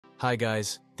Hi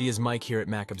guys, this is Mike here at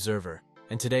Mac Observer,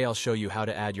 and today I'll show you how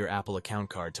to add your Apple account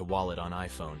card to Wallet on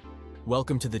iPhone.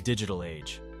 Welcome to the digital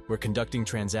age, where conducting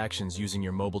transactions using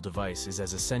your mobile device is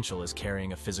as essential as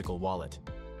carrying a physical wallet.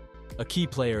 A key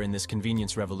player in this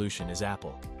convenience revolution is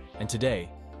Apple, and today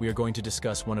we are going to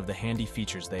discuss one of the handy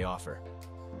features they offer: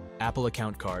 Apple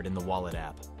Account Card in the Wallet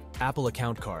app. Apple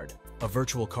Account Card, a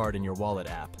virtual card in your Wallet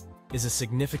app, is a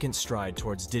significant stride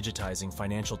towards digitizing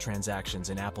financial transactions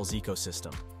in Apple's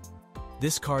ecosystem.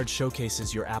 This card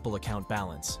showcases your Apple account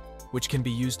balance, which can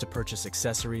be used to purchase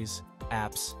accessories,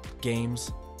 apps,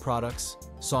 games, products,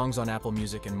 songs on Apple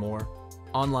Music and more,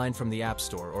 online from the App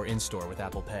Store or in-store with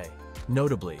Apple Pay.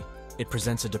 Notably, it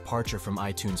presents a departure from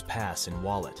iTunes Pass in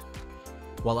Wallet.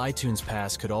 While iTunes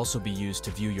Pass could also be used to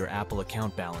view your Apple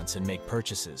account balance and make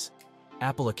purchases,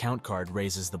 Apple Account Card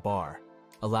raises the bar,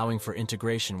 allowing for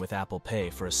integration with Apple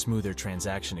Pay for a smoother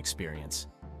transaction experience.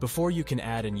 Before you can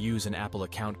add and use an Apple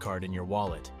Account Card in your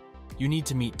wallet, you need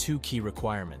to meet two key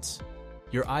requirements.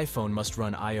 Your iPhone must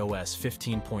run iOS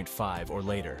 15.5 or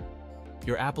later.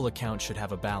 Your Apple account should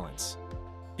have a balance.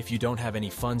 If you don't have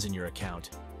any funds in your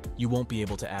account, you won't be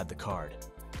able to add the card.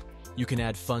 You can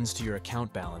add funds to your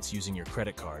account balance using your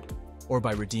credit card, or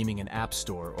by redeeming an App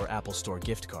Store or Apple Store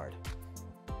gift card.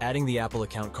 Adding the Apple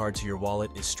Account Card to your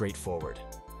wallet is straightforward.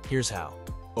 Here's how.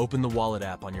 Open the Wallet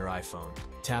app on your iPhone.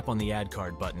 Tap on the Add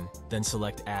Card button, then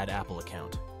select Add Apple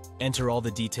Account. Enter all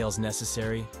the details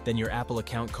necessary, then your Apple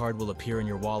Account Card will appear in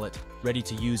your wallet, ready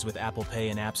to use with Apple Pay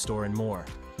and App Store and more.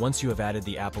 Once you have added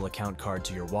the Apple Account Card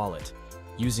to your wallet,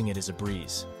 using it is a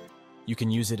breeze. You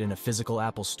can use it in a physical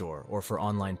Apple Store or for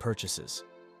online purchases.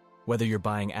 Whether you're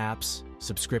buying apps,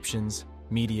 subscriptions,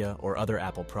 media, or other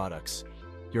Apple products,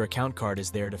 your account card is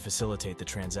there to facilitate the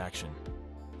transaction.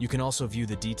 You can also view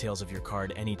the details of your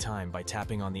card anytime by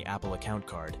tapping on the Apple Account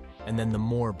Card and then the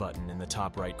More button in the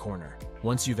top right corner.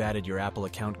 Once you've added your Apple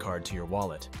Account Card to your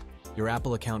wallet, your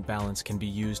Apple account balance can be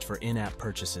used for in-app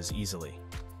purchases easily.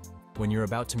 When you're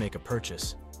about to make a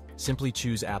purchase, simply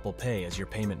choose Apple Pay as your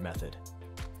payment method.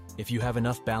 If you have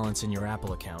enough balance in your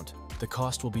Apple account, the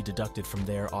cost will be deducted from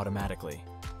there automatically.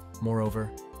 Moreover,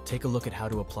 take a look at how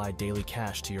to apply daily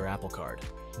cash to your Apple Card.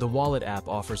 The Wallet app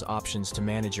offers options to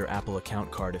manage your Apple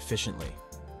account card efficiently.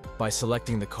 By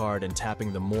selecting the card and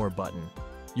tapping the More button,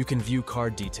 you can view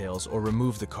card details or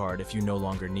remove the card if you no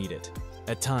longer need it.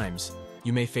 At times,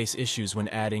 you may face issues when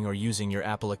adding or using your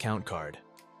Apple account card.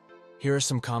 Here are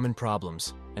some common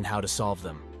problems and how to solve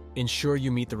them. Ensure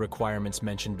you meet the requirements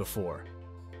mentioned before.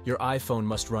 Your iPhone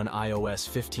must run iOS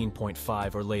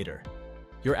 15.5 or later.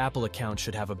 Your Apple account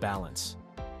should have a balance.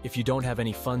 If you don't have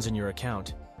any funds in your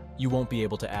account, you won't be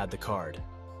able to add the card.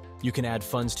 You can add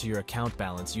funds to your account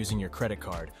balance using your credit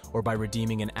card or by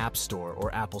redeeming an App Store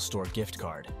or Apple Store gift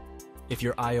card. If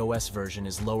your iOS version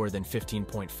is lower than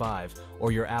 15.5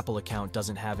 or your Apple account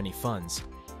doesn't have any funds,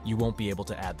 you won't be able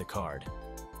to add the card.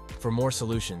 For more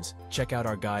solutions, check out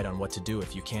our guide on what to do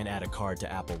if you can't add a card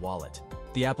to Apple Wallet.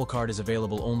 The Apple Card is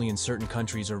available only in certain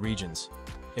countries or regions.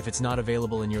 If it's not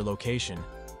available in your location,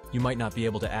 you might not be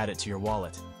able to add it to your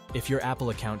wallet. If your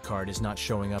Apple account card is not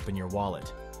showing up in your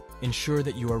wallet, ensure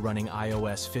that you are running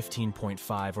iOS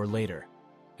 15.5 or later,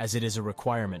 as it is a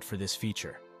requirement for this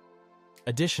feature.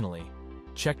 Additionally,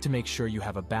 check to make sure you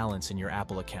have a balance in your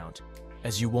Apple account,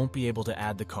 as you won't be able to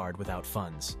add the card without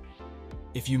funds.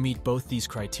 If you meet both these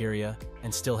criteria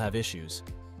and still have issues,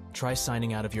 try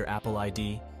signing out of your Apple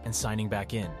ID and signing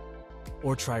back in,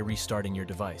 or try restarting your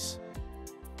device.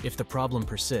 If the problem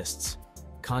persists,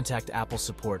 contact Apple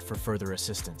support for further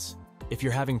assistance. If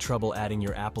you're having trouble adding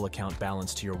your Apple account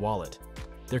balance to your wallet,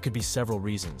 there could be several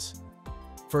reasons.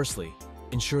 Firstly,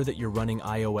 ensure that you're running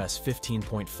iOS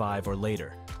 15.5 or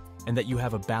later, and that you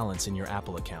have a balance in your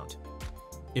Apple account.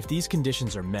 If these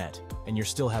conditions are met and you're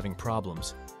still having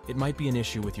problems, it might be an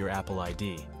issue with your Apple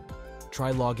ID. Try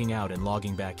logging out and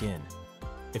logging back in.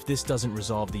 If this doesn't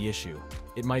resolve the issue,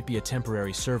 it might be a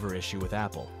temporary server issue with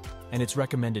Apple, and it's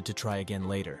recommended to try again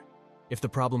later. If the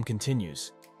problem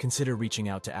continues, consider reaching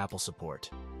out to Apple support.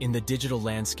 In the digital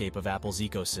landscape of Apple's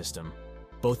ecosystem,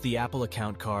 both the Apple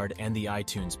Account Card and the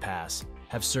iTunes Pass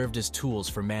have served as tools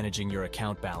for managing your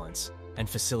account balance and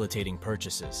facilitating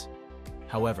purchases.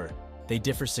 However, they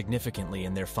differ significantly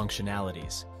in their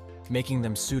functionalities, making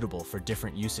them suitable for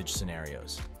different usage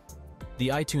scenarios. The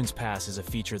iTunes Pass is a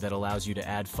feature that allows you to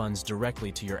add funds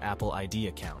directly to your Apple ID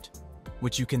account,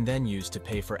 which you can then use to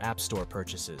pay for App Store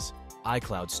purchases,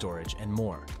 iCloud storage, and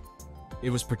more.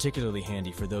 It was particularly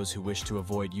handy for those who wish to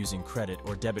avoid using credit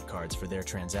or debit cards for their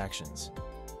transactions.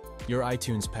 Your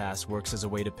iTunes Pass works as a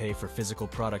way to pay for physical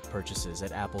product purchases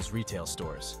at Apple's retail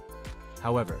stores.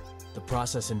 However, the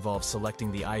process involves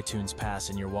selecting the iTunes Pass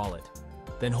in your wallet,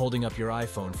 then holding up your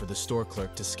iPhone for the store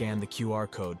clerk to scan the QR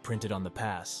code printed on the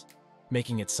pass,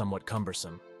 making it somewhat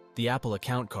cumbersome. The Apple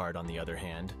Account Card, on the other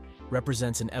hand,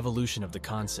 represents an evolution of the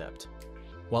concept.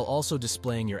 While also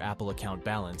displaying your Apple account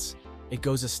balance, it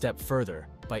goes a step further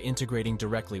by integrating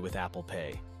directly with Apple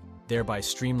Pay, thereby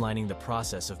streamlining the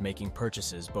process of making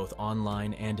purchases both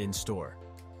online and in-store.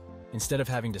 Instead of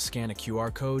having to scan a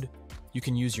QR code, you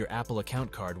can use your Apple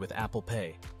Account Card with Apple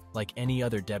Pay, like any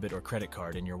other debit or credit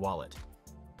card in your wallet.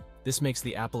 This makes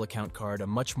the Apple Account Card a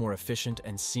much more efficient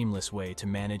and seamless way to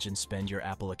manage and spend your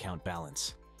Apple account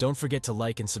balance. Don't forget to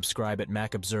like and subscribe at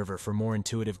Mac Observer for more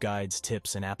intuitive guides,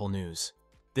 tips, and Apple news.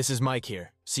 This is Mike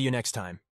here. See you next time.